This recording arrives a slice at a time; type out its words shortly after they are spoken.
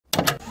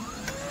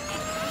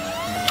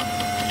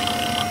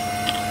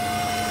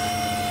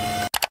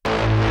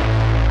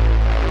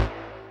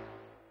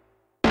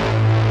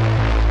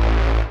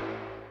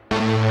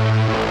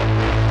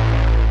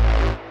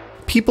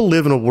People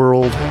live in a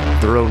world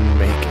of their own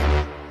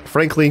making.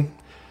 Frankly,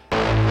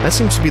 that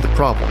seems to be the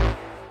problem.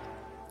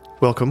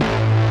 Welcome to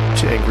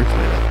Angry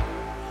Planet.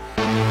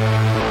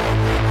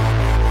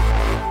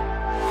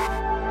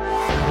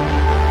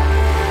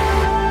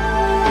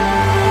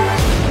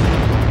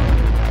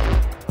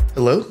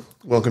 Hello,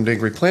 welcome to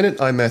Angry Planet.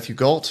 I'm Matthew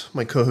Galt.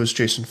 My co-host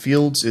Jason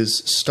Fields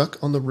is stuck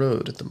on the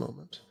road at the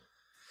moment.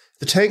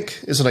 The tank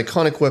is an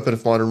iconic weapon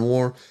of modern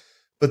war,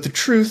 but the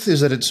truth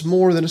is that it's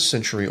more than a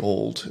century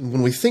old. And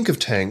when we think of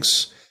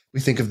tanks,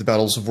 we think of the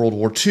battles of World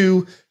War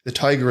II, the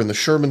Tiger and the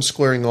Sherman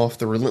squaring off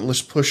the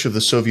relentless push of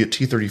the Soviet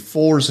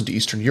T-34s into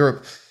Eastern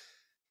Europe.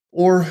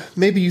 Or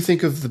maybe you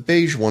think of the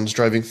beige ones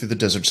driving through the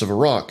deserts of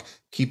Iraq,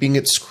 keeping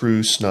its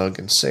crew snug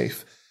and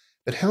safe.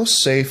 But how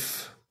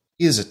safe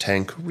is a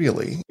tank,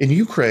 really? In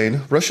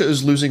Ukraine, Russia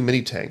is losing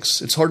many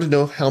tanks. It's hard to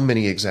know how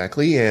many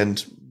exactly,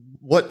 and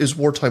what is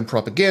wartime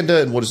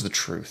propaganda, and what is the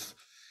truth.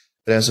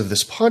 But as of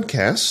this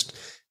podcast,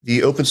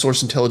 the open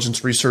source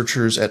intelligence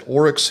researchers at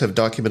Oryx have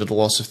documented the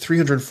loss of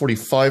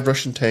 345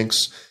 Russian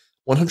tanks,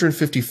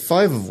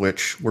 155 of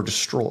which were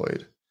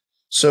destroyed.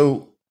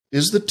 So,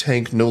 is the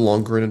tank no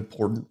longer an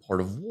important part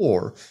of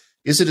war?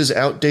 Is it as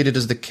outdated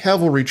as the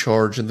cavalry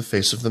charge in the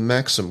face of the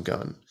Maxim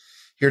gun?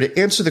 Here to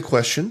answer the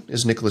question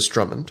is Nicholas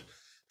Drummond.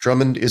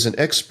 Drummond is an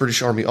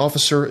ex-British Army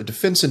officer, a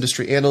defense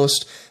industry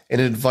analyst,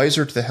 and an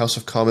advisor to the House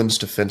of Commons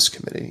Defense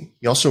Committee.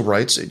 He also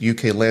writes at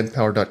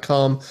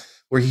uklandpower.com,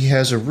 where he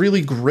has a really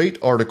great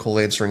article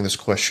answering this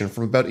question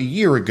from about a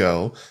year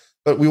ago,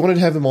 but we wanted to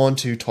have him on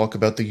to talk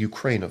about the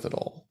Ukraine of it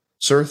all.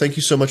 Sir, thank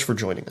you so much for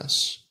joining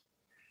us.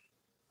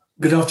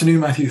 Good afternoon,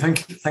 Matthew.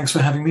 Thanks for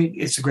having me.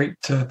 It's a great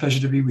pleasure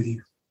to be with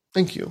you.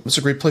 Thank you. It's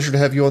a great pleasure to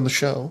have you on the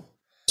show.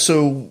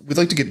 So we'd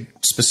like to get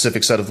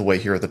specifics out of the way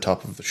here at the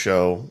top of the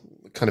show,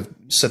 kind of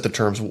set the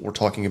terms of what we're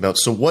talking about.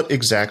 So what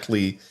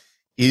exactly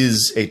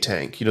is a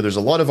tank? You know, there's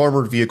a lot of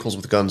armored vehicles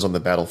with guns on the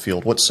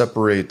battlefield. What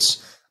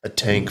separates a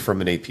tank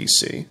from an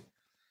APC?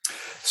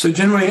 So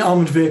generally,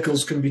 armored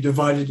vehicles can be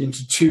divided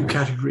into two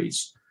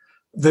categories.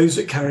 Those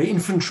that carry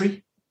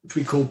infantry, which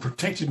we call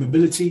protected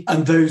mobility,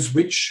 and those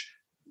which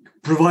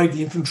provide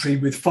the infantry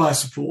with fire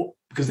support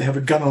because they have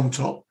a gun on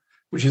top,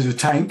 which is a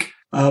tank,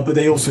 but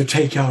they also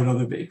take out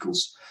other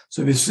vehicles.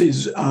 So this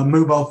is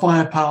mobile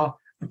firepower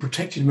and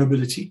protected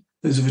mobility.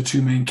 Those are the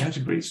two main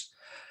categories.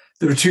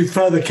 There are two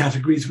further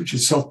categories, which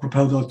is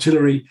self-propelled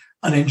artillery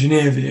and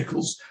engineer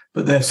vehicles,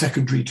 but they're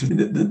secondary to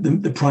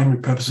the primary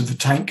purpose of the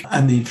tank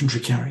and the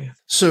infantry carrier.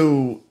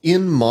 So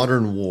in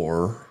modern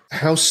war,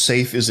 how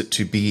safe is it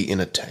to be in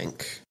a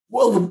tank?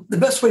 Well, the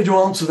best way to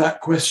answer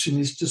that question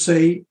is to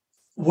say,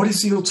 what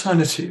is the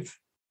alternative?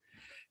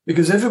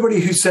 Because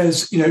everybody who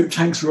says, you know,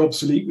 tanks are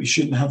obsolete, we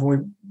shouldn't have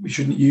them, we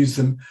shouldn't use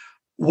them,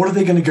 what are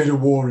they going to go to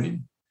war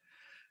in?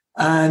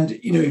 And,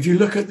 you know, if you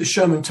look at the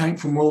Sherman tank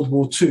from World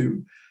War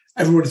II,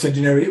 everybody said,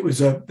 you know, it was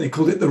they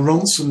called it the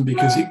Ronson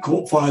because it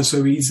caught fire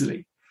so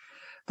easily.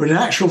 But in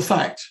actual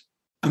fact,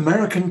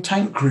 American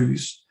tank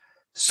crews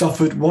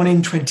suffered 1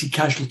 in 20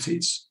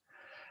 casualties,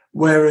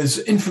 whereas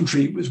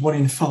infantry was 1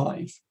 in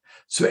 5.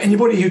 So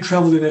anybody who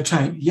traveled in a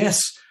tank,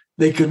 yes,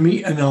 they could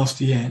meet a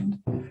nasty end,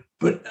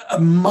 but a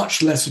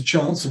much lesser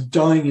chance of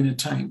dying in a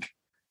tank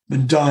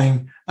than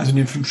dying as an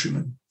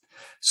infantryman.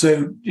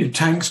 So you know,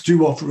 tanks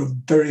do offer a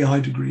very high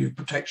degree of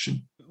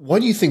protection. Why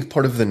do you think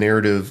part of the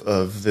narrative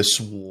of this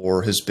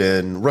war has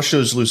been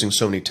Russia's losing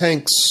so many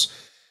tanks,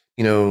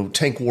 you know,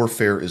 tank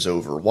warfare is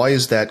over? Why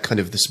is that kind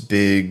of this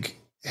big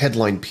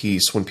headline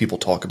piece when people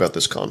talk about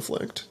this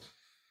conflict?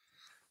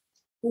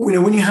 You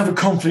know, when you have a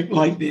conflict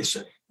like this,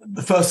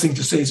 the first thing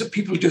to say is that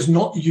people are just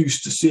not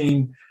used to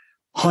seeing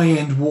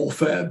high-end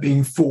warfare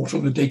being fought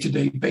on a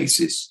day-to-day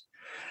basis.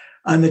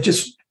 And they're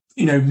just,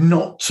 you know,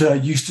 not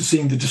used to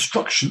seeing the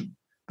destruction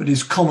that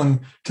is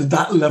common to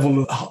that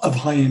level of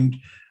high-end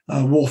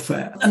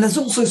warfare. And there's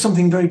also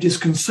something very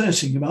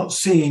disconcerting about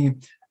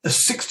seeing a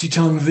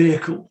 60-ton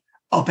vehicle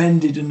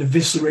upended and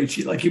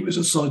eviscerated like it was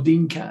a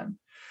sardine can.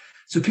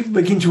 So people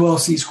begin to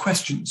ask these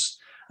questions.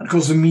 And of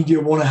course, the media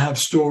want to have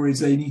stories.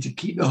 They need to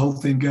keep the whole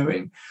thing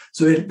going.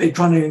 So they're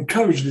trying to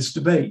encourage this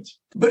debate.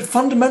 But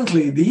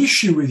fundamentally, the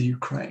issue with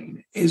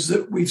Ukraine is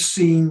that we've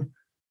seen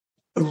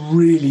a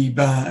really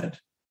bad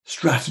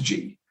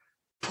strategy,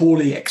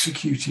 poorly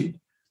executed,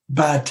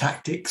 bad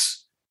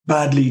tactics,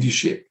 bad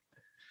leadership,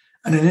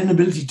 and an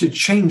inability to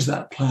change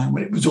that plan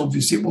when it was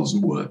obvious it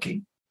wasn't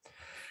working.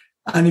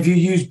 And if you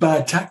use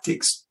bad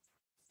tactics,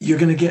 you're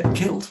going to get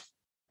killed.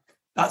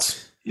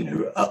 That's, you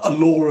know, a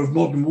law of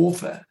modern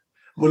warfare,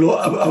 well,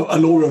 a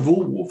law of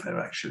all warfare,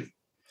 actually.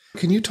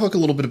 Can you talk a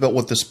little bit about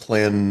what this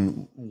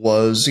plan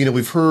was? You know,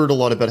 we've heard a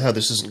lot about how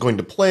this isn't going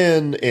to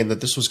plan and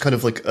that this was kind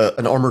of like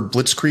an armored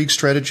blitzkrieg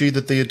strategy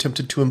that they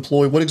attempted to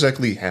employ. What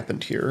exactly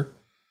happened here?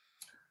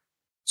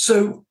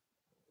 So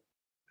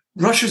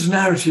Russia's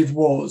narrative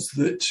was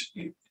that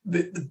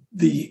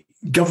the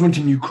government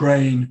in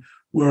Ukraine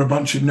were a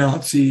bunch of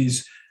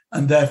Nazis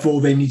and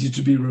therefore they needed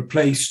to be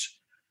replaced.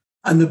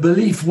 And the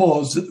belief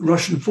was that the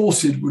Russian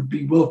forces would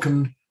be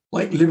welcomed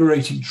like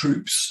liberating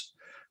troops,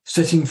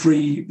 setting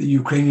free the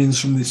Ukrainians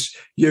from this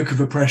yoke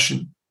of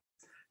oppression.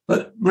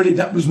 But really,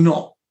 that was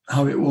not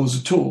how it was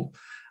at all.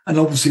 And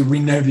obviously, we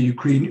know the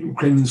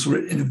Ukrainians saw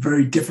it in a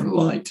very different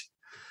light.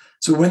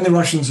 So when the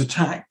Russians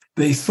attacked,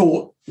 they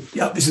thought,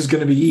 yeah, this is going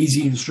to be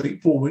easy and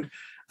straightforward.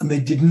 And they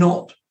did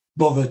not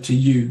bother to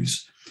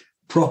use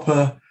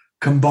proper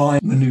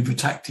combined maneuver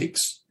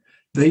tactics.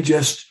 They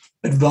just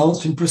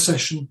advanced in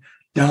procession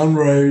down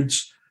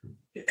roads,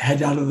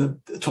 head out of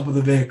the top of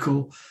the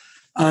vehicle,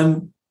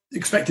 and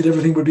expected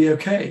everything would be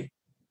okay.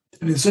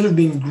 And instead of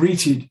being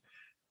greeted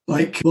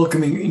like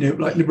welcoming,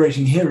 like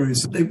liberating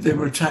heroes, they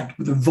were attacked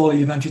with a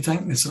volley of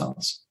anti-tank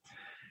missiles.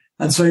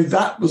 And so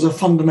that was a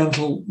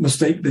fundamental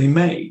mistake they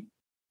made.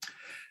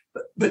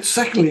 But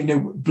secondly,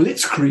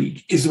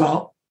 blitzkrieg is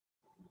about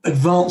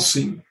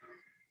advancing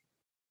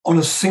on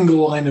a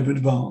single line of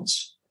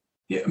advance,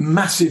 a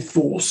massive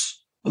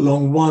force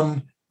along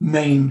one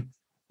main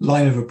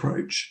line of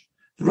approach.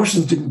 The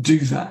Russians didn't do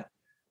that.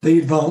 They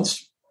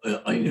advanced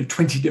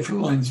 20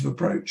 different lines of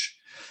approach.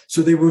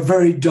 So they were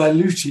very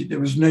diluted. There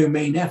was no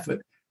main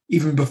effort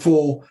even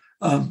before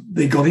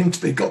they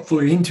got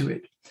fully into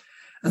it.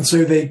 And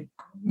so they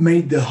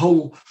made the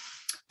whole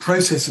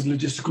process of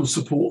logistical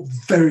support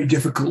very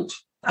difficult.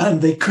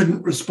 And they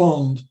couldn't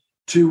respond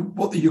to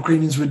what the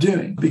Ukrainians were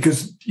doing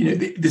because,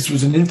 this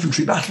was an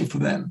infantry battle for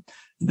them.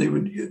 They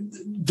were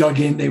dug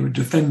in, they were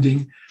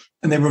defending,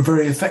 and they were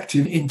very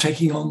effective in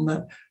taking on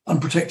that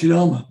unprotected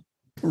armor.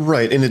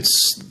 Right. And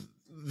it's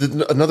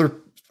another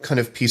kind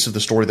of piece of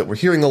the story that we're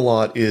hearing a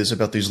lot is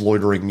about these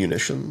loitering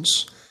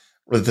munitions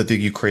that the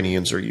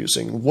Ukrainians are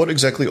using. What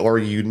exactly are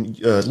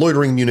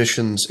loitering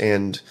munitions,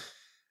 and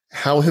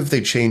how have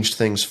they changed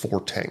things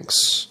for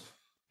tanks?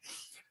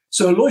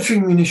 So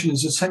loitering munition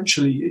is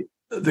essentially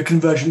the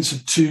convergence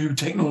of two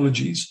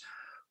technologies.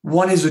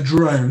 One is a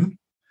drone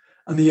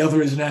and the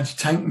other is an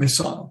anti-tank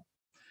missile.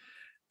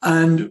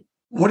 And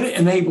what it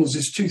enables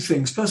is two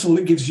things. First of all,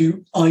 it gives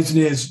you eyes and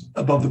ears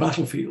above the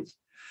battlefield.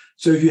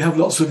 So if you have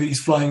lots of these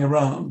flying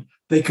around,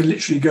 they can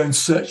literally go and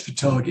search for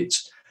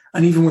targets.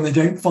 And even when they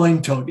don't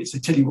find targets, they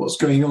tell you what's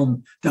going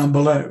on down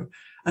below.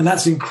 And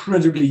that's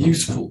incredibly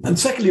useful. And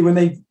secondly, when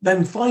they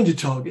then find a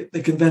target,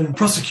 they can then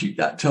prosecute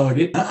that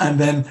target and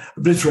then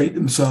obliterate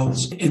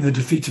themselves in the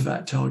defeat of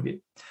that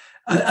target.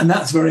 And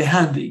that's very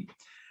handy.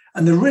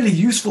 And the really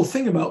useful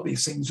thing about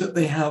these things is that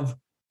they have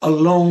a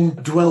long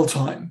dwell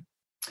time.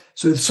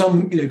 So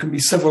some, can be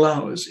several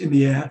hours in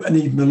the air, and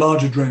even the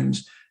larger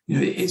drones,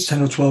 it's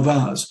 10 or 12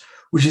 hours,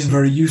 which is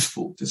very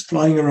useful, just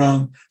flying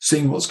around,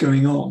 seeing what's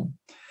going on.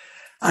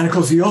 And of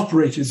course, the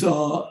operators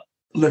are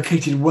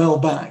located well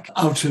back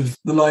out of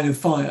the line of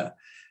fire.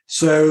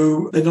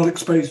 So they're not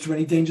exposed to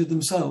any danger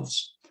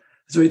themselves.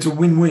 So it's a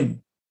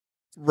win-win.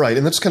 Right.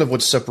 And that's kind of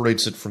what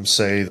separates it from,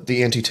 say,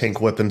 the anti-tank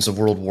weapons of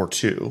World War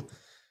II,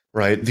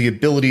 right? The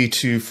ability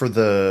for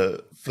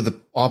the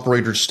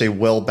operator to stay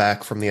well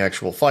back from the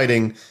actual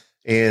fighting,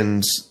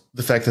 and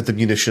the fact that the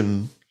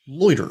munition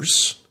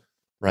loiters,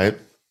 right?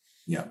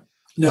 Yeah.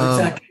 No,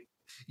 exactly.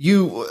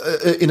 You,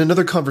 in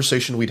another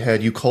conversation we'd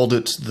had, you called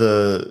it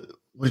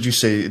what did you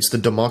say? It's the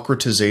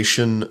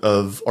democratization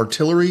of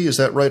artillery. Is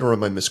that right? Or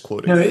am I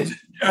misquoting? No, it's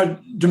a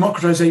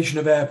democratization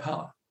of air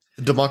power.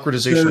 The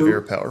democratization of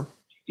air power.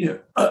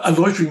 A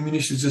loitering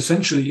munition is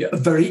essentially a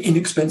very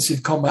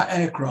inexpensive combat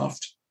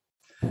aircraft.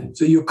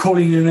 So you're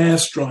calling an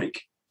airstrike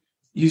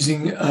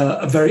using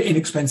a very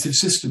inexpensive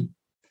system.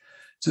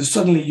 So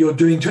suddenly you're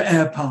doing to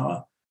air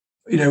power,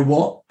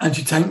 what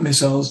anti-tank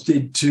missiles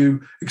did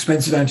to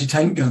expensive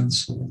anti-tank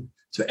guns.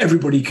 So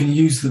everybody can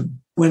use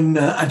them. When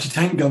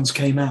anti-tank guns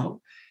came out,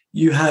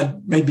 you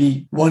had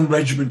maybe one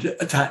regiment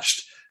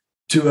attached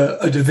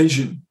to a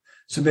division.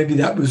 So maybe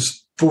that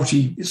was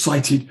 40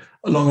 sighted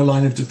along a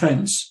line of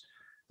defense.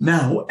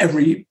 Now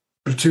every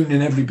platoon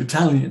in every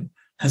battalion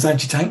has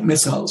anti-tank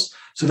missiles.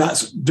 So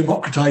that's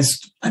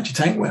democratized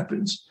anti-tank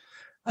weapons.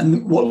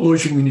 And what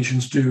loitering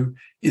munitions do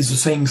is the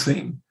same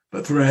thing,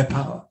 but for air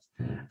power.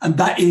 And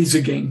that is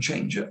a game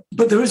changer.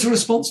 But there is a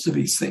response to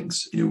these things.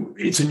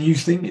 It's a new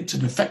thing. It's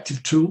an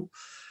effective tool.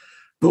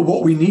 But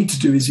what we need to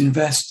do is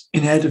invest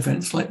in air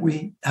defense like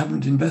we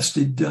haven't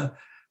invested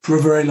for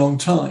a very long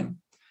time.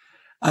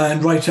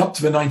 And right up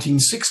to the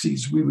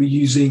 1960s, we were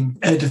using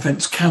air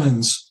defense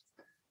cannons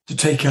to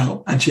take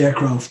out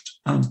anti-aircraft,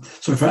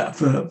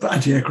 for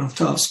anti-aircraft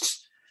tasks.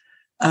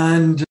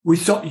 And we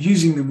stopped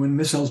using them when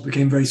missiles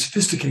became very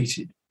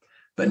sophisticated.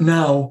 But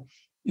now,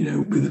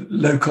 with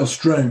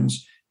low-cost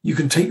drones, you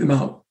can take them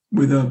out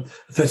with a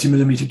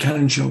 30mm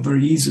cannon shell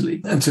very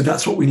easily. And so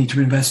that's what we need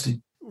to invest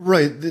in.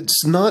 Right.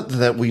 It's not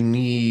that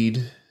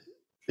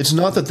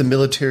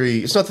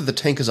the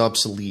tank is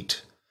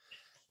obsolete,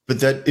 but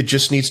that it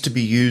just needs to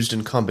be used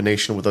in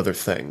combination with other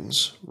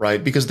things,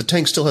 right? Because the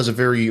tank still has a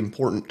very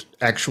important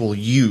actual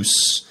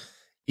use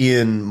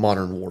in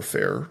modern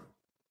warfare,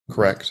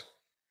 correct?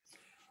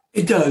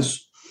 It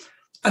does.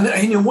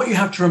 And what you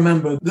have to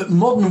remember, that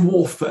modern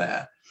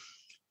warfare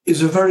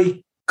is a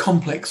very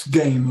complex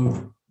game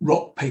of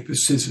rock, paper,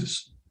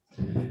 scissors.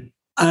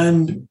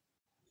 And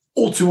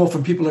all too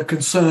often people are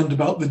concerned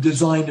about the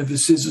design of the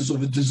scissors or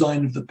the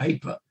design of the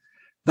paper.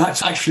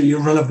 That's actually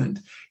irrelevant.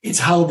 It's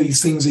how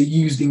these things are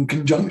used in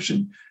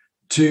conjunction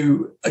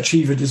to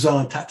achieve a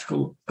desired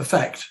tactical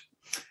effect.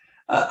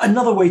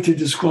 Another way to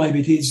describe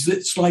it is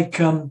it's like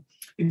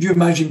if you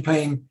imagine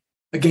playing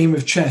a game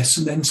of chess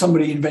and then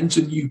somebody invents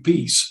a new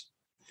piece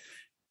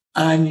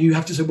and you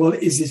have to say, well,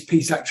 is this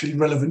piece actually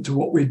relevant to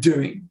what we're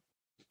doing?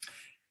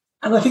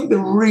 And I think the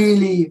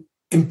really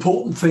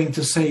important thing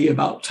to say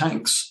about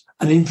tanks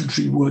and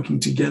infantry working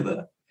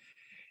together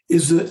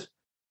is that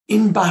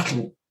in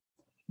battle,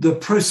 the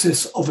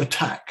process of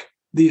attack,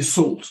 the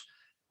assault,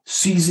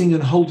 seizing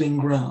and holding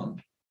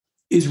ground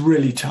is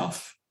really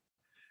tough.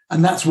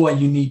 And that's why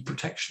you need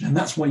protection. And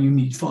that's why you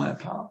need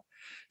firepower.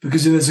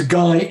 Because if there's a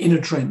guy in a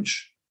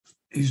trench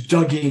who's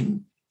dug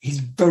in, he's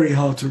very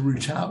hard to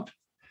root out.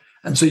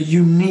 And so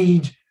you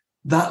need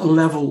that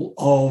level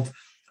of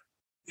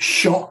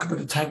shock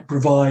that a tank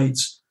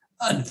provides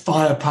and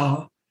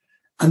firepower.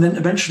 And then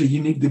eventually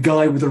you need the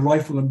guy with a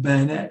rifle and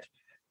bayonet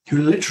who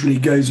literally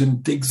goes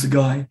and digs the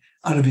guy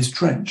out of his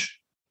trench.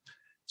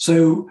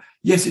 So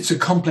yes, it's a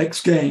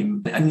complex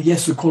game. And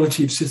yes, the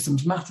quality of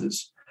systems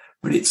matters.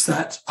 But it's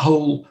that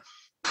whole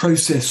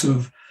process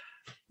of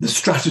the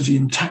strategy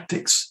and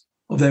tactics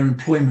of their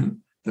employment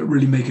that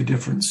really make a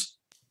difference.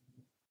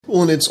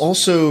 Well, and it's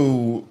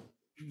also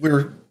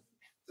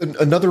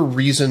another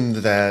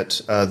reason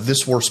that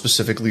this war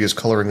specifically is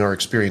coloring our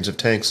experience of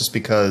tanks is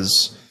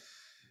because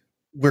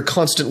we're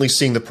constantly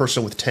seeing the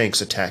person with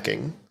tanks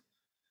attacking,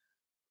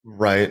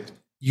 right?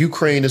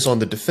 Ukraine is on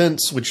the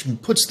defense, which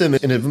puts them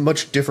in a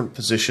much different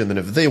position than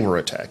if they were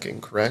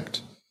attacking,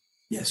 correct?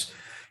 Yes.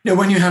 Now,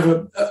 when you have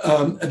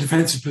a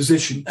defensive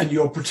position and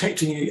you're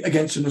protecting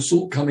against an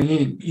assault coming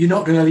in, you're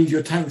not going to leave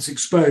your tanks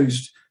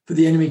exposed for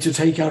the enemy to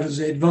take out as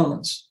they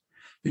advance.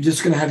 You're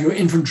just going to have your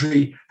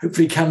infantry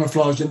hopefully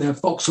camouflaged in their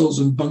foxholes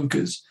and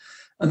bunkers,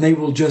 and they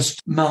will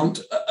just mount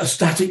a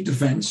static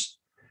defense,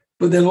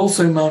 but they'll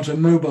also mount a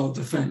mobile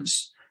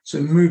defense,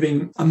 so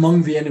moving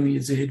among the enemy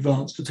as they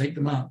advance to take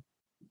them out.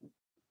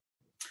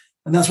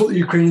 And that's what the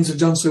Ukrainians have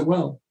done so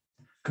well,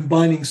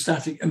 combining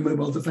static and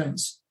mobile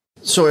defense.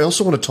 So I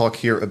also want to talk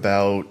here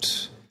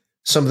about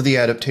some of the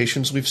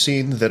adaptations we've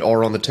seen that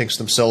are on the tanks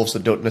themselves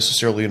that don't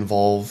necessarily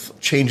involve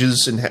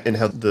changes in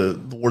how the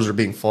wars are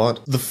being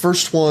fought. The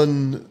first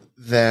one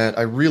that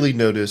I really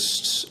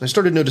noticed, I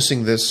started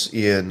noticing this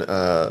in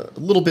a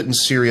little bit in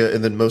Syria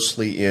and then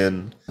mostly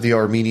in the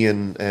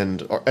Armenian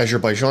and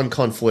Azerbaijan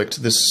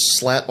conflict, this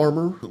slat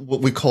armor,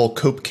 what we call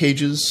cope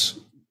cages,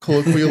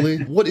 colloquially.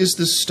 What is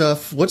this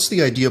stuff? What's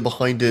the idea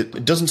behind it?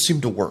 It doesn't seem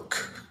to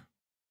work.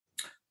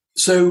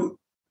 So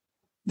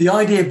the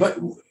idea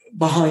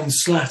behind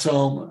slat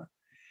armor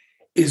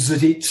is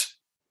that it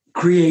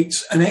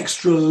creates an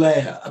extra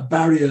layer, a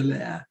barrier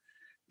layer,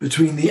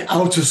 between the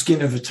outer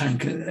skin of a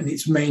tank and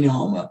its main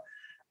armor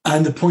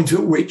and the point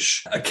at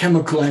which a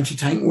chemical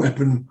anti-tank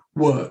weapon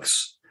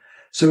works.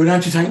 So an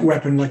anti-tank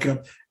weapon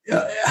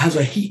has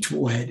a heat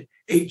warhead,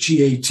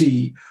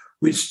 HEAT,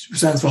 which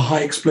stands for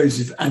high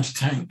explosive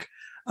anti-tank.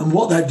 And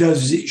what that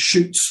does is it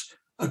shoots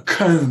a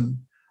cone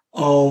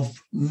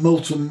of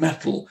molten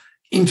metal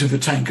into the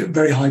tank at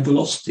very high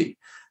velocity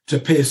to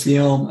pierce the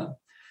armor.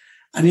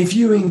 And if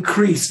you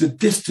increase the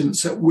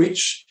distance at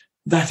which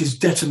that is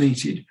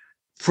detonated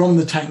from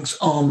the tank's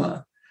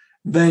armor,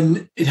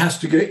 then it has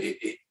to go,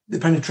 the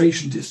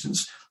penetration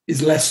distance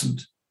is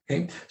lessened.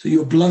 Okay? So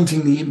you're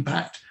blunting the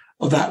impact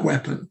of that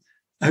weapon.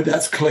 I hope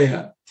that's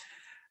clear.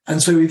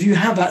 And so if you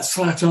have that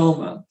slat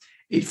armor,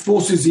 it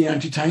forces the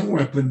anti-tank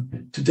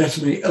weapon to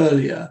detonate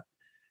earlier.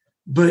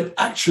 But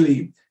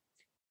actually,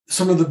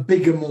 some of the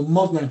bigger, more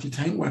modern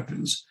anti-tank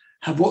weapons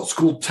have what's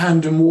called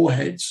tandem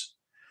warheads.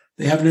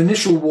 They have an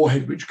initial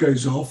warhead which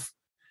goes off,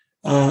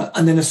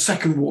 and then a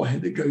second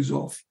warhead that goes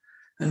off.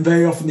 And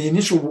very often the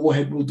initial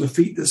warhead will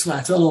defeat the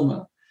slat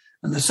armor,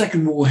 and the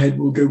second warhead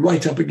will go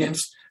right up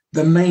against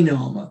the main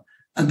armor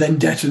and then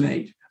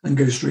detonate and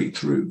go straight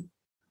through.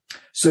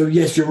 So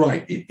yes, you're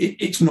right.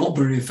 It's not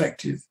very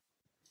effective.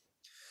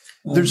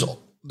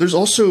 There's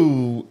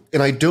also,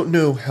 and I don't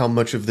know how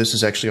much of this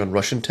is actually on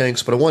Russian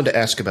tanks, but I wanted to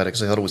ask about it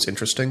because I thought it was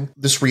interesting.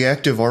 This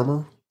reactive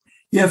armor.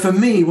 Yeah, for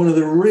me, one of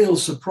the real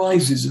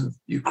surprises of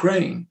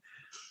Ukraine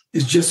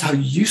is just how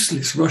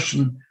useless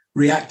Russian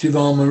reactive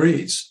armor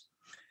is.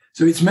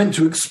 So it's meant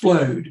to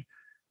explode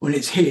when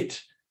it's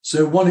hit.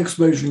 So one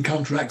explosion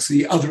counteracts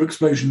the other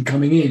explosion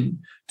coming in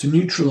to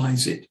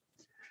neutralize it.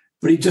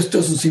 But it just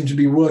doesn't seem to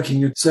be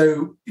working.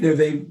 So,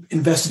 they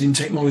invested in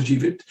technology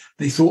that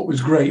they thought was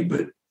great,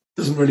 but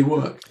doesn't really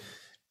work.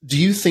 Do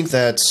you think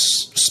that's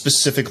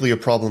specifically a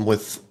problem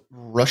with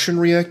Russian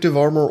reactive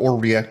armor or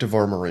reactive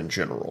armor in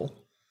general?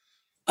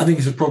 I think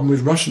it's a problem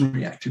with Russian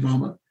reactive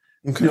armor.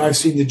 Okay. I've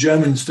seen the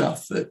German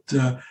stuff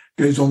that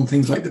goes on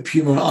things like the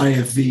Puma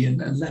IFV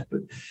and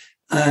Leopard,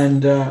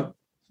 and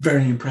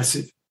very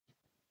impressive.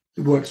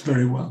 It works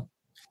very well.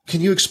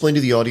 Can you explain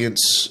to the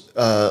audience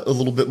a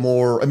little bit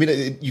more? I mean,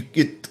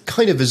 it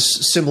kind of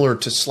is similar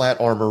to slat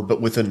armor,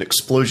 but with an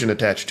explosion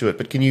attached to it.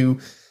 But can you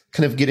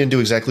kind of get into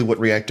exactly what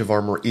reactive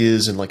armor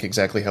is and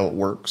exactly how it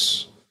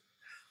works?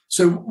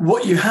 So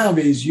what you have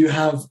is you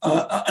have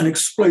an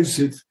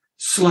explosive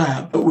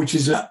slab, which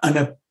is an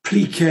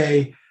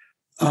applique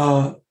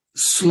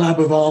slab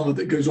of armor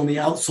that goes on the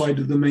outside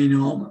of the main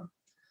armor.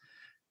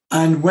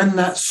 And when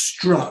that's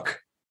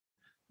struck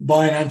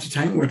by an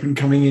anti-tank weapon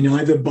coming in,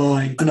 either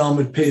by an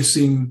armored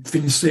piercing,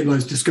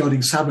 fin-stabilized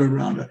discarding sabot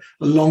round, a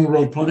long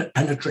rod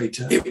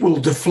penetrator, it will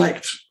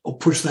deflect or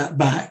push that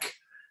back.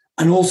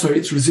 And also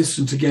it's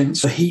resistant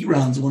against the heat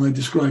rounds, the one I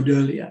described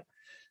earlier.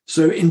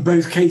 So in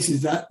both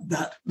cases, that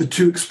the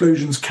two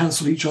explosions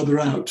cancel each other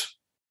out.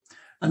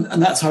 And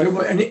that's how it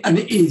works. And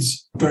it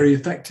is very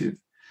effective.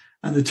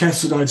 And the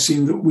tests that I've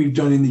seen that we've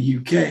done in the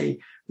UK,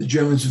 the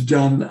Germans have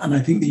done, and I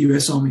think the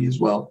US Army as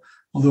well,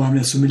 although I'm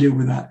less familiar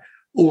with that,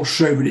 all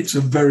show that it's a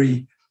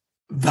very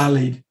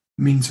valid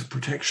means of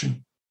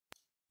protection.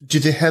 Do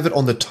they have it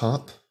on the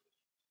top?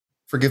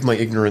 Forgive my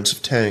ignorance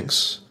of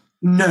tanks.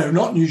 No,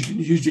 not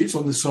usually. Usually it's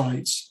on the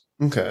sides.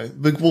 Okay.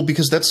 Well,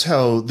 because that's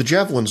how the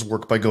javelins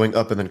work, by going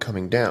up and then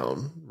coming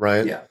down,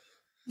 right? Yeah.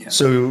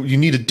 So you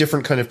need a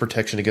different kind of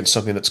protection against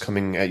something that's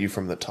coming at you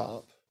from the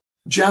top.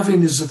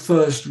 Javelin is the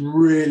first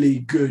really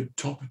good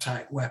top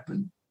attack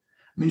weapon.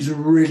 I mean, it's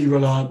really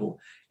reliable.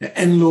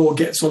 NLAW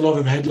gets a lot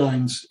of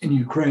headlines in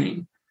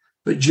Ukraine,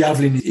 but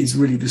Javelin is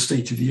really the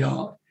state of the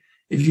art.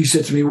 If you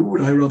said to me,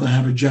 would I rather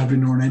have a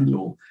Javelin or an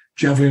NLAW?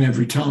 Javelin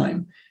every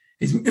time.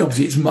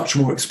 Obviously, it's much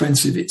more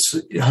expensive. It's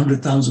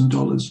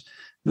 $100,000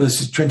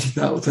 versus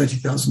 $20,000 or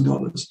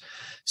 $30,000.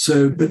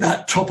 So, but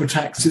that top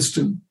attack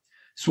system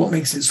is what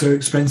makes it so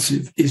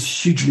expensive, is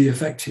hugely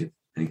effective,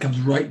 and it comes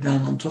right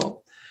down on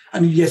top.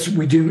 And yes,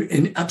 we do,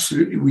 and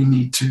absolutely we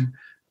need to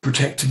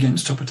protect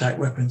against top attack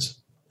weapons.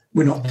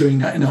 We're not doing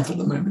that enough at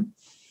the moment.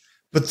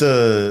 But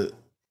a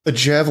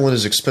Javelin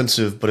is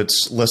expensive, but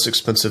it's less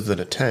expensive than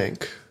a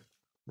tank,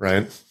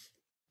 right?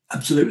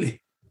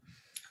 Absolutely.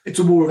 It's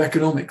a war of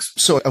economics.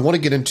 So I want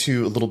to get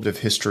into a little bit of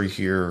history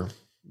here,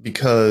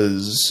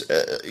 because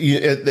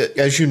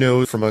as you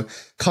know from a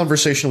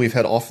conversation we've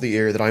had off the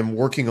air, that I'm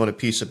working on a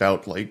piece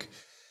about like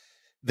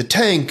the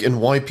tank and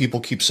why people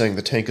keep saying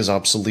the tank is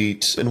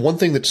obsolete. And one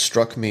thing that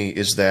struck me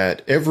is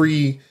that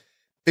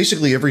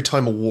basically every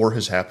time a war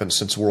has happened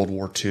since World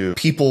War II,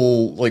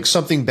 people, like,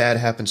 something bad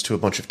happens to a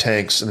bunch of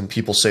tanks and then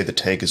people say the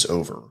tank is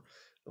over.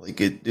 Like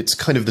it's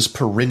kind of this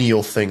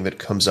perennial thing that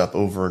comes up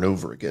over and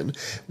over again.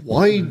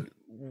 Why?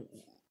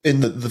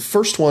 In the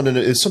first one, and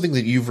it's something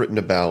that you've written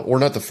about, or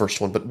not the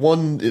first one, but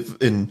one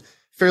in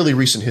fairly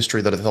recent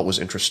history that I thought was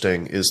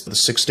interesting, is the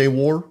 6-Day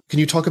War. Can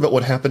you talk about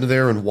what happened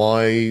there and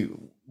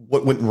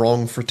what went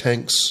wrong for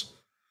tanks?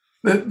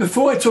 But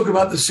before I talk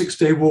about the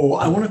 6-Day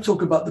War, I want to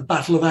talk about the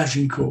Battle of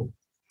Agincourt.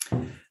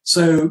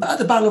 So at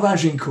the Battle of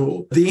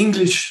Agincourt, the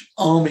English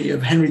army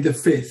of Henry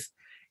V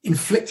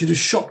inflicted a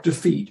shock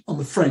defeat on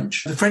the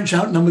French. The French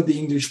outnumbered the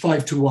English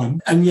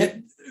 5-1, and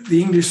yet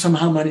the English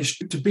somehow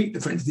managed to beat the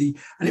French.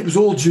 And it was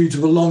all due to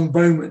the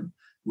longbowmen,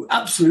 who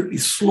absolutely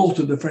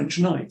slaughtered the French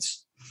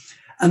knights.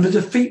 And the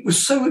defeat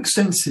was so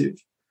extensive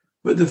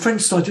that the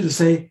French started to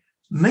say,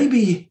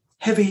 maybe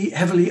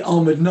heavily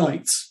armored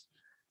knights,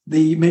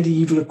 the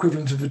medieval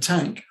equivalent of a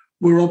tank,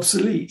 were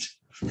obsolete.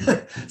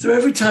 So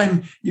every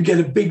time you get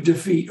a big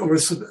defeat or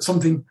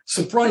something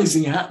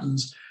surprising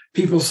happens,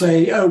 people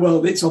say, oh,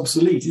 well, it's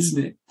obsolete,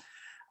 isn't it?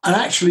 And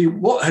actually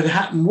what had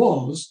happened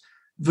was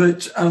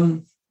that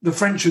the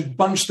French had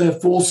bunched their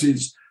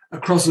forces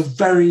across a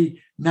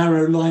very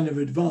narrow line of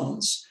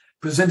advance,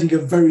 presenting a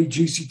very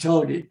juicy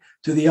target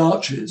to the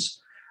archers,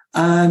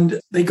 and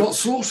they got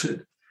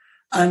slaughtered.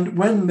 And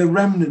when the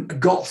remnant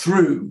got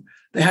through,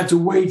 they had to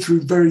wade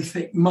through very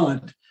thick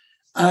mud,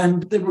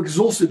 and they were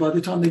exhausted by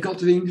the time they got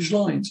to the English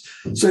lines.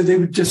 So they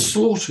were just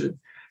slaughtered.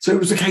 So it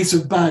was a case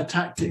of bad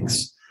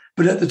tactics.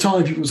 But at the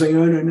time, people were saying,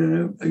 oh,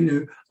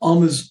 no,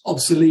 armor's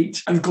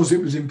obsolete. And of course,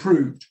 it was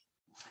improved.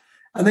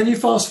 And then you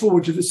fast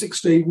forward to the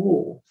 6-Day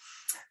War.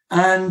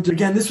 And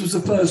again, this was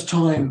the first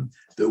time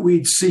that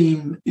we'd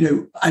seen,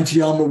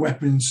 anti-armor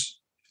weapons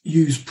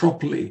used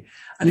properly.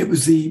 And it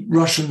was the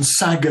Russian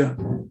Saga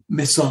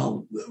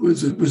missile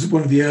that was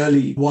one of the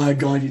early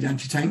wire-guided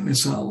anti-tank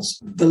missiles.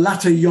 The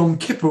latter Yom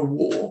Kippur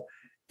War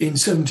in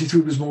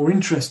 73 was more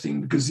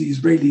interesting because the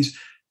Israelis,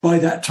 by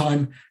that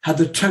time, had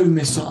the TOW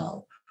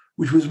missile,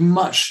 which was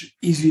much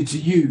easier to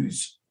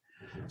use.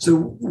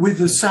 So with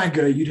the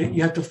Saga,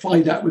 you had to fly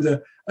that with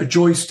a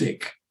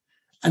joystick,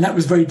 and that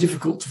was very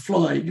difficult to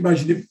fly.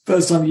 Imagine the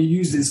first time you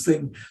use this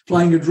thing,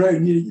 flying a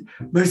drone,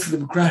 most of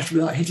them crashed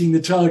without hitting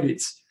the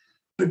targets.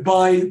 But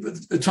by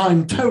the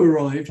time TOW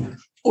arrived,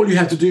 all you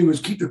had to do was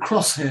keep the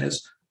crosshairs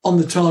on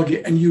the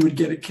target and you would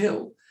get a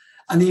kill.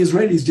 And the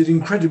Israelis did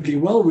incredibly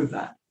well with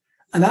that.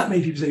 And that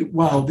made people say,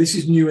 wow, this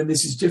is new and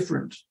this is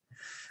different.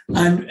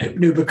 And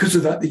because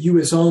of that, the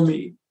US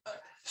Army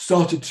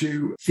started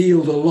to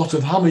field a lot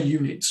of Hummer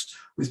units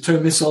with TOW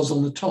missiles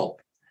on the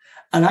top.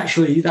 And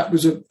actually, that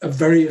was a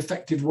very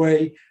effective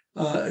way,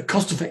 a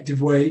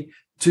cost-effective way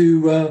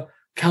to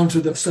counter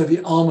the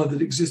Soviet armor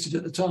that existed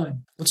at the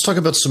time. Let's talk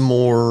about some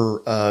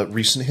more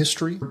recent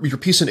history. Your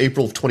piece in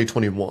April of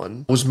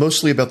 2021 was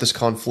mostly about this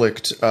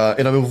conflict,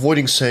 and I'm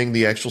avoiding saying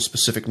the actual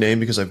specific name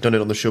because I've done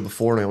it on the show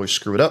before and I always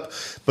screw it up,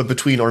 but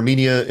between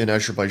Armenia and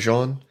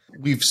Azerbaijan.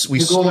 We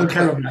saw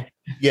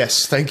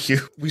yes, thank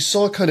you. We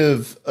saw kind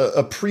of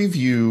a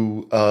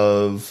preview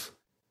of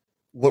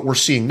what we're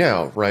seeing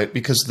now, right?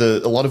 Because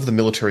a lot of the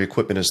military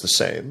equipment is the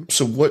same.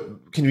 So what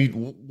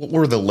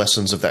were the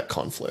lessons of that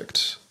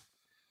conflict?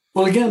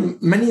 Well, again,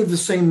 many of the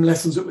same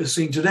lessons that we're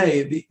seeing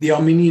today. The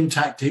Armenian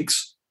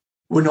tactics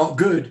were not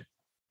good,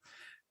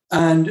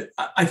 and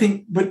I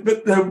think, but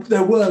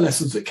there were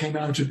lessons that came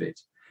out of it,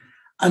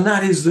 and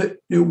that is that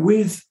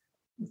with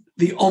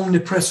the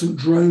omnipresent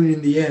drone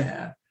in the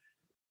air,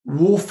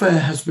 warfare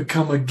has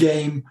become a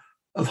game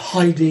of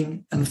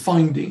hiding and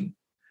finding.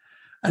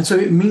 And so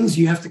it means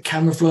you have to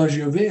camouflage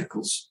your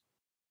vehicles.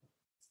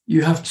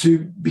 You have to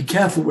be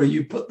careful where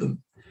you put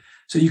them.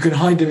 So you can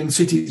hide them in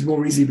cities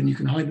more easily than you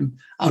can hide them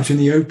out in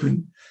the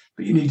open.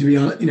 But you need to be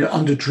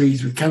under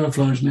trees with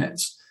camouflage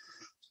nets.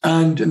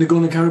 And in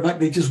Nagorno-Karabakh,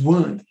 they just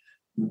weren't.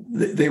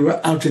 They were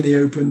out in the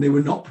open. They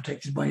were not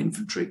protected by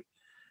infantry.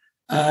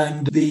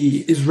 And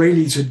the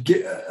Israelis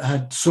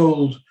had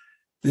sold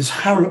this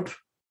Harop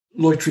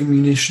loitering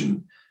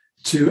munition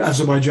to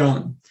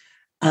Azerbaijan,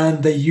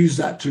 and they used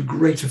that to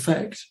great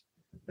effect.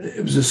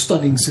 It was a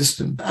stunning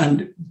system,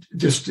 and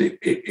just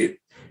it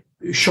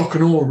shock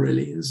and awe,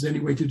 really, is the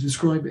only way to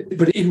describe it.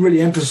 But it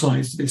really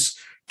emphasized this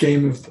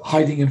game of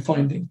hiding and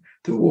finding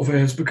that warfare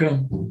has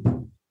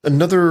become.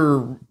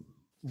 Another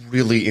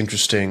really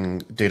interesting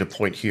data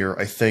point here,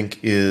 I think,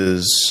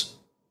 is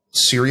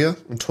Syria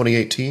in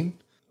 2018.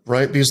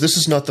 Right, because this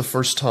is not the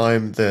first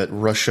time that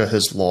Russia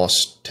has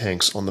lost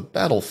tanks on the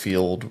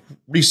battlefield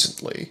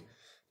recently.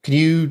 Can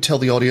you tell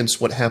the audience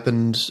what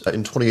happened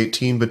in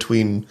 2018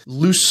 between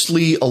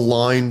loosely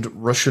aligned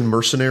Russian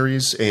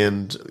mercenaries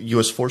and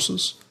U.S.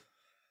 forces?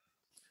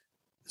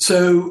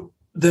 So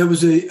there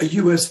was a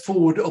U.S.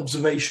 forward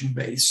operating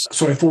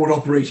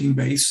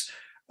base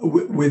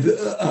with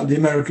the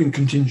American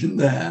contingent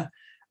there,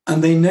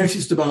 and they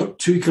noticed about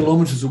 2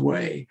 kilometers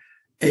away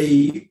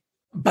a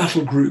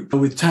battle group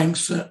with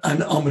tanks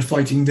and armored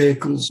fighting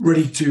vehicles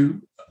ready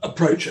to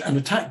approach and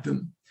attack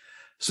them.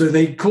 So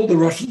they called the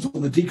Russians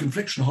on the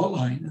deconfliction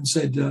hotline and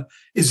said,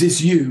 is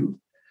this you?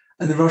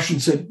 And the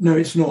Russians said, no,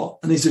 it's not.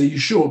 And they said, are you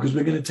sure? Because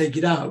we're going to take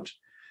it out.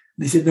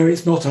 And they said, no,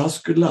 it's not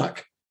us. Good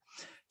luck.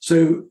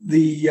 So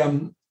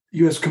the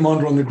US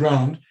commander on the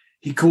ground,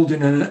 he called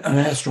in an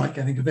airstrike,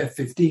 I think, of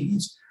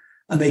F-15s.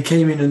 And they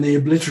came in and they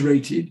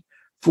obliterated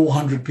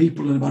 400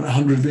 people and about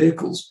 100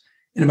 vehicles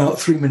in about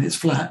 3 minutes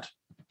flat.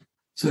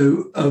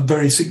 So a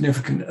very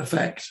significant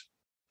effect.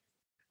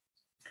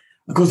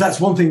 Of course,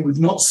 that's one thing we've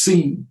not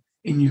seen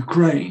in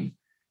Ukraine,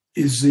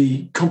 is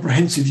the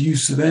comprehensive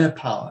use of air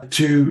power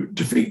to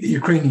defeat the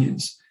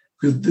Ukrainians,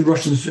 because the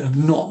Russians have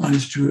not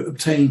managed to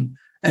obtain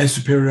air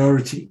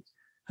superiority.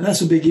 And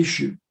that's a big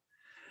issue.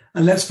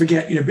 And let's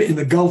forget, in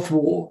the Gulf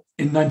War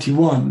in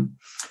 91,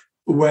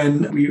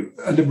 when we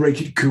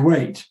liberated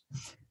Kuwait,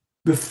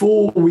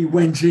 before we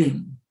went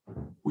in,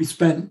 we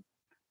spent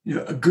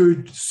a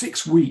good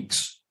 6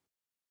 weeks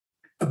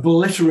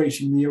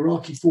obliterating the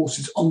Iraqi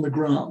forces on the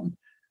ground,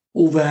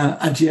 all their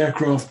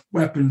anti-aircraft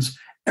weapons,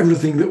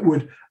 everything that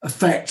would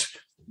affect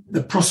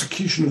the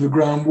prosecution of the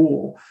ground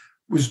war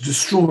was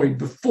destroyed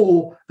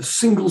before a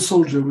single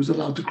soldier was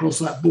allowed to cross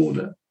that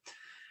border.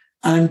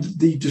 And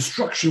the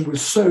destruction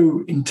was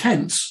so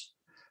intense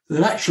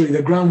that actually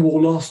the ground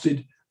war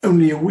lasted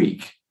only a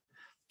week.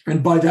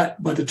 And by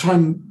the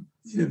time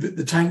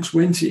the tanks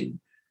went in,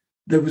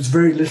 there was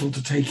very little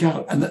to take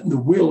out, and the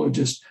will had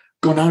just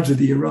gone out of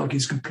the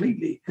Iraqis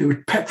completely. They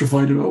were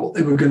petrified about what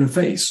they were going to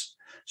face.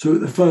 So at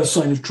the first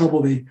sign of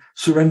trouble, they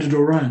surrendered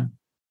or ran.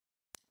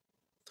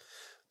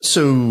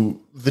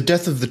 So the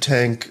death of the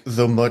tank,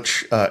 though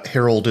much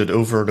heralded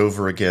over and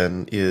over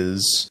again,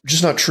 is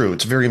just not true.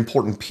 It's a very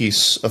important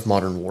piece of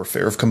modern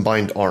warfare, of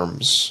combined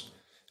arms,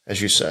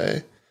 as you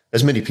say,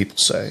 as many people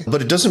say.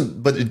 But it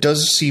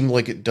does seem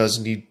like it does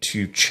need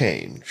to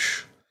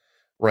change.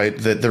 Right,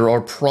 that there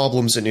are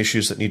problems and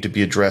issues that need to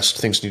be addressed,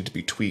 things need to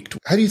be tweaked.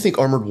 How do you think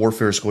armored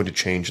warfare is going to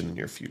change in the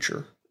near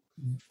future?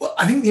 Well,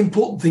 I think the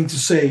important thing to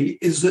say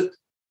is that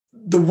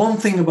the one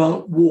thing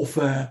about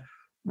warfare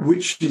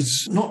which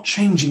is not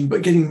changing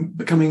but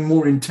becoming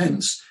more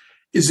intense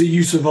is the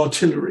use of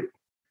artillery.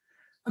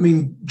 I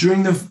mean,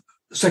 during the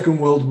Second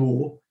World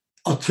War,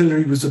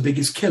 artillery was the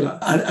biggest killer,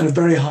 and a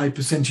very high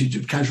percentage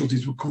of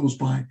casualties were caused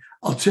by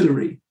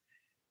artillery.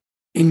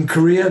 In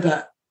Korea,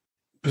 that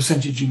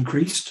percentage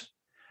increased.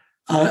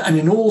 And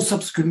in all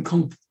subsequent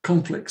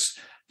conflicts,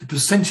 the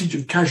percentage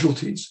of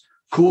casualties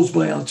caused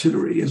by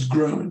artillery has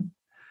grown.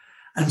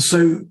 And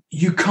so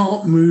you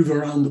can't move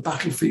around the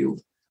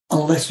battlefield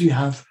unless you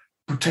have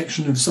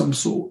protection of some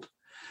sort.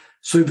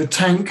 So the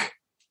tank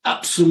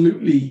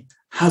absolutely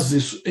has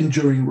this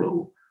enduring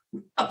role.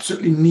 We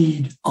absolutely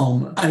need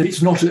armor. And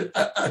it's not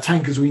a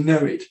tank as we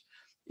know it.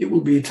 It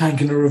will be a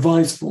tank in a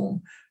revised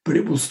form, but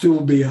it will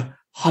still be a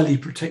highly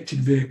protected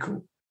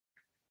vehicle.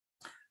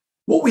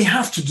 What we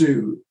have to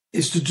do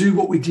is to do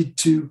what we did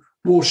to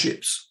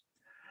warships.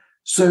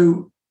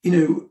 So,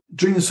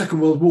 during the Second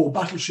World War,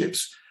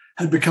 battleships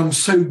had become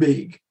so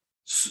big,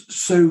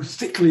 so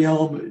thickly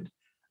armored,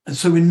 and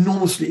so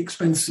enormously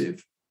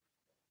expensive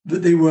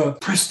that they were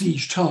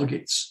prestige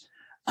targets.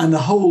 And the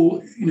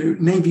whole,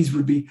 navies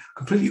would be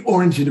completely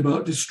oriented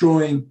about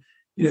destroying,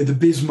 the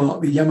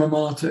Bismarck, the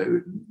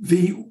Yamamoto.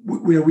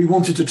 We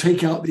wanted to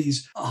take out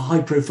these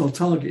high-profile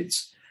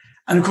targets.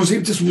 And of course,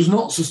 it just was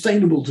not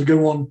sustainable to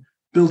go on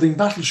building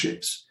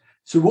battleships.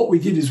 So what we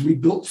did is we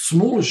built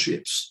smaller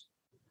ships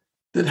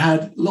that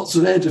had lots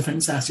of air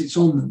defense assets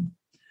on them.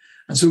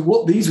 And so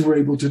what these were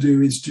able to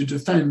do is to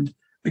defend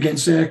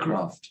against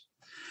aircraft.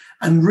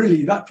 And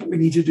really, that's what we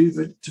need to do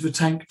to the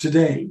tank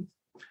today.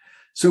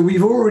 So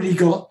we've already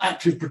got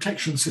active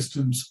protection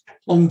systems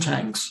on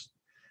tanks.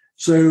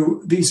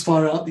 So these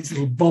fire out these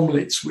little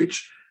bomblets,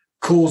 which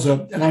cause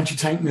an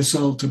anti-tank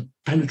missile to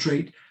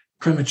penetrate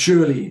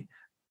prematurely,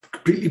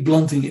 completely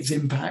blunting its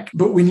impact.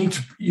 But we need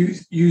to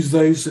use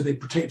those so they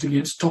protect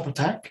against top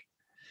attack.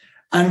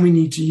 And we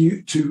need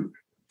to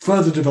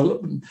further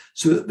develop them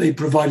so that they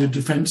provide a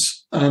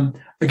defense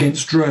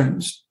against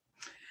drones.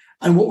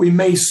 And what we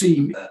may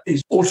see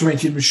is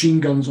automated machine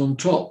guns on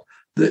top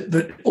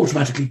that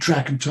automatically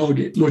track and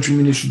target loitering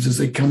munitions as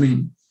they come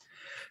in.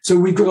 So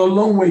we've got a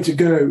long way to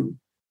go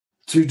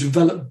to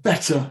develop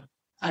better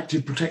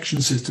active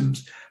protection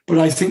systems, but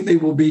I think they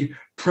will be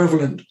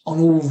prevalent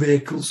on all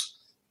vehicles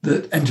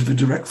that enter the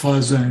direct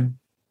fire zone.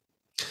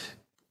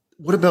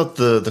 What about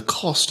the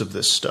cost of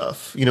this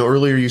stuff?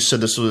 Earlier you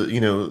said this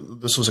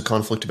was a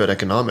conflict about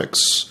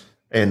economics,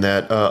 and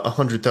that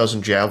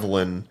 100,000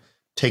 Javelin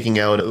taking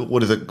out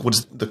what is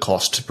the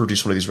cost to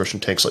produce one of these Russian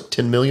tanks? Like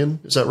 10 million?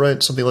 Is that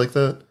right? Something like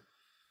that?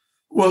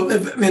 Well,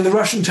 the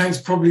Russian tanks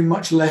probably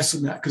much less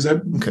than that because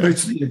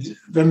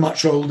they're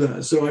much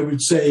older. So I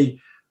would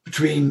say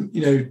between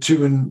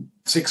 2 and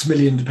 6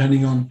 million,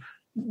 depending on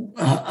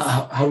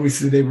how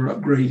recently they were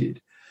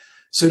upgraded.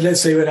 So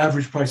let's say an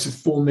average price of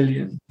 4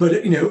 million.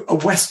 But a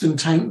Western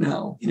tank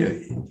now,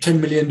 $10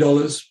 million,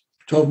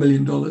 $12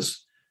 million.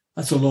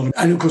 That's a lot.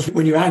 And of course,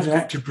 when you add an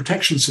active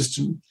protection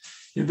system,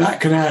 that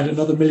can add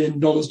another $1 million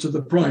to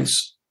the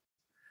price.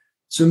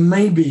 So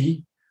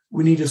maybe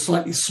we need a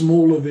slightly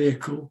smaller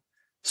vehicle,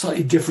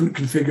 slightly different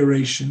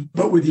configuration,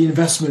 but with the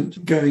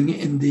investment going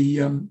in the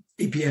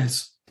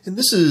EPS. And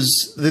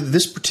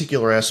this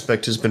particular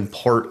aspect has been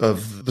part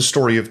of the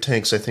story of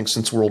tanks, I think,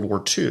 since World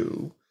War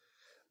II,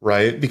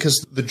 right?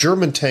 Because the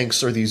German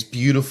tanks are these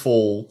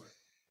beautiful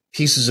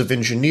pieces of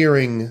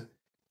engineering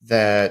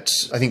that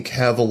I think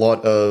have a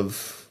lot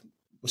of,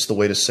 what's the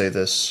way to say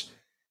this,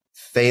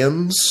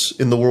 fans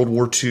in the World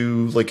War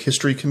II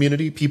history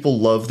community. People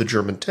love the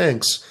German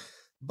tanks,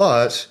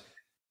 but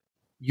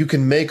you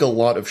can make a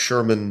lot of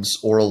Shermans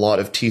or a lot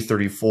of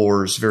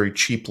T-34s very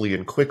cheaply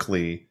and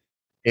quickly.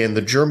 And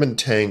the German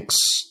tanks,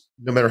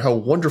 no matter how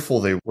wonderful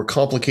they were,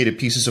 complicated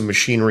pieces of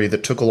machinery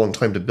that took a long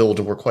time to build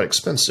and were quite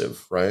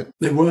expensive, right?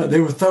 They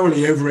were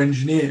thoroughly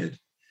over-engineered.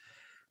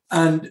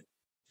 And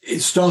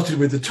it started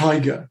with the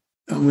Tiger.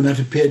 And when that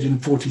appeared in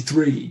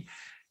 1943,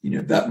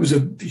 that was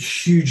a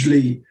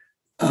hugely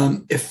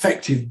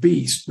effective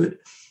beast. But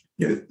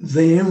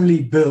they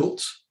only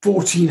built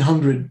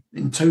 1,400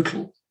 in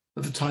total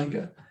of the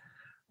Tiger,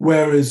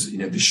 whereas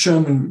the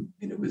Sherman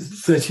was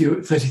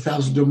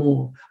 30,000 or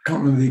more. I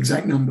can't remember the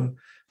exact number,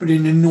 but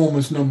an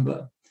enormous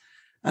number.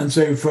 And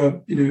so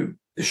for the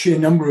sheer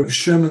number of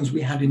Shermans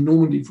we had in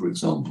Normandy, for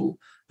example,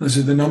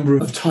 versus the number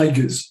of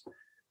Tigers,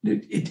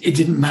 it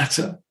didn't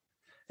matter.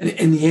 And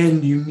in the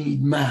end, you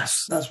need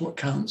mass. That's what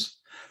counts.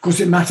 Of course,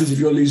 it matters if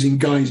you're losing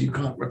guys you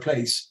can't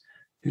replace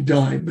who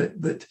die,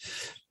 but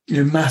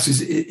mass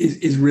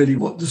is really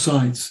what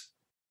decides.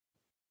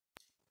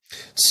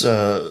 It's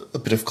a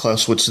bit of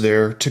Clausewitz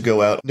there to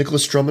go out.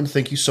 Nicholas Drummond,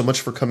 thank you so much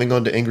for coming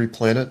on to Angry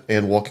Planet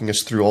and walking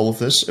us through all of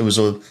this. It was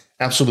an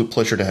absolute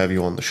pleasure to have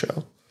you on the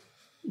show.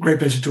 Great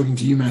pleasure talking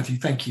to you, Matthew.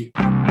 Thank you.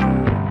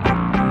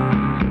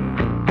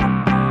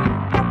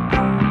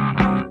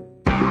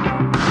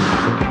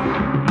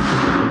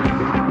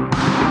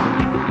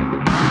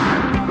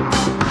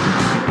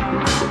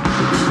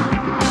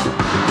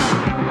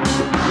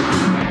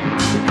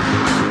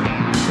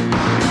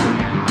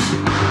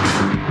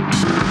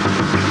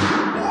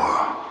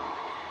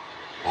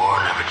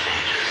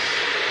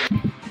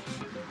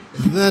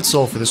 That's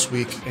all for this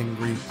week,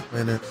 Angry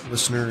Planet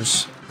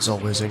listeners. As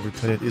always, Angry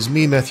Planet is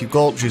me, Matthew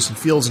Galt, Jason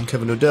Fields, and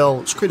Kevin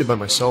Odell. It's created by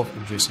myself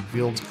and Jason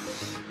Fields.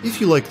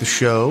 If you like the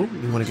show,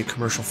 you want to get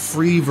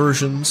commercial-free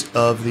versions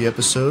of the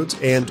episodes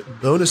and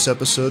bonus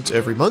episodes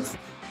every month,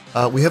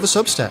 we have a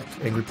Substack,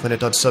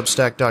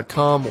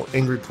 angryplanet.substack.com or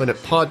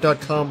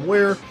angryplanetpod.com,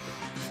 where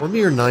for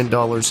mere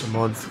 $9 a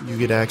month, you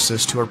get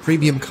access to our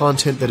premium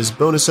content that is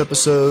bonus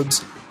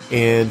episodes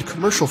and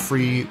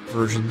commercial-free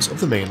versions of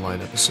the mainline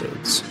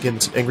episodes. Again,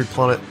 it's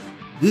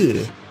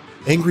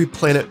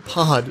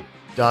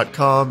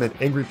angryplanetpod.com and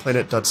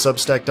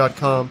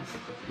angryplanet.substack.com.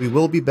 We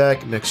will be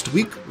back next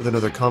week with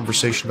another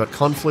conversation about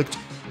conflict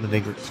on an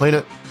Angry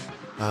Planet.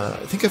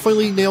 I think I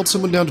finally nailed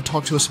someone down to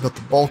talk to us about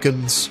the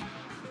Balkans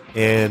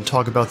and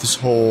talk about this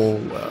whole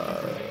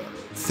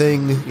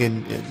thing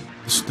in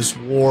this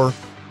war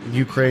in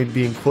Ukraine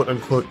being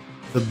quote-unquote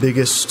the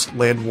biggest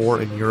land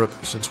war in Europe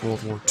since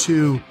World War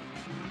II,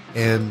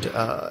 and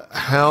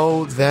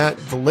how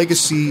the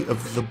legacy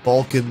of the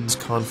Balkans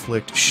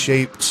conflict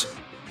shaped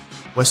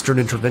Western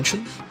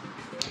intervention.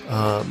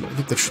 I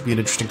think that should be an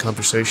interesting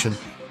conversation.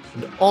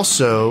 And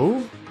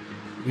also,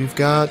 we've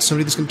got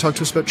somebody that's going to talk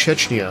to us about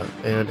Chechnya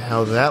and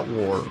how that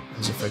war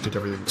has affected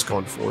everything that's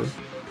gone forward.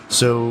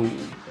 So,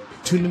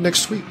 tune in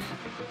next week,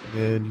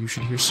 and you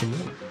should hear some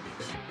more.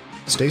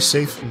 Stay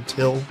safe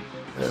until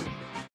then.